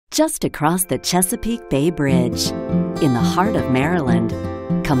Just across the Chesapeake Bay Bridge, in the heart of Maryland,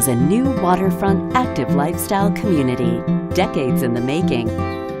 comes a new waterfront active lifestyle community, decades in the making.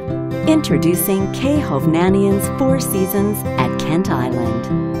 Introducing Hovnanian's Four Seasons at Kent Island.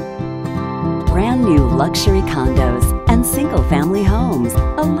 Brand new luxury condos and single-family homes,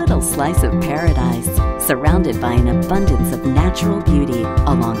 a little slice of paradise, surrounded by an abundance of natural beauty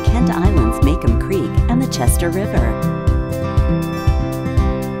along Kent Island's Macomb Creek and the Chester River.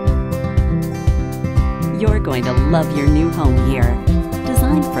 You're going to love your new home here,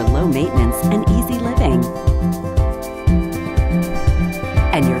 designed for low maintenance and easy living.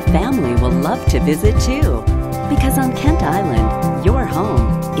 And your family will love to visit too, because on Kent Island, your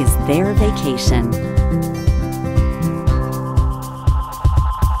home is their vacation.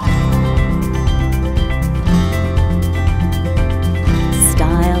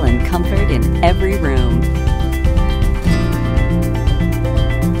 Style and comfort in every room.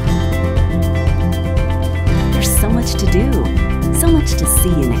 There's so much to do, so much to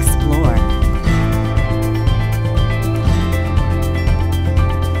see and explore.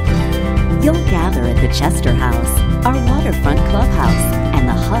 You'll gather at the Chester House, our waterfront clubhouse, and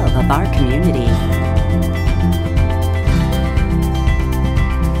the hub of our community.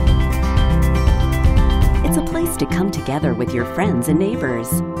 It's a place to come together with your friends and neighbors.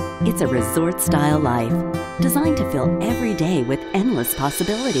 It's a resort-style life, designed to fill every day with endless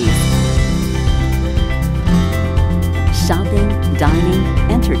possibilities. Shopping, dining,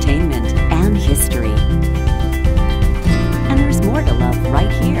 entertainment, and history. And there's more to love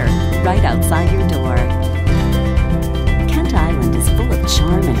right here, right outside your door. Kent Island is full of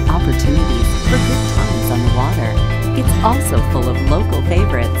charm and opportunities for good times on the water. It's also full of local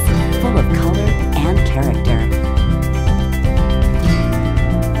favorites, full of color and character.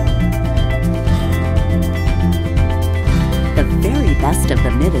 The very best of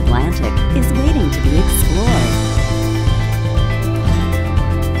the Mid-Atlantic is waiting to be explored.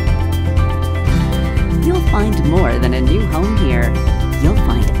 You'll find more than a new home here. You'll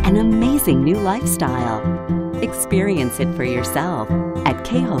find an amazing new lifestyle. Experience it for yourself at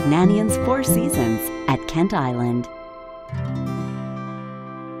Hovnanian's Four Seasons at Kent Island.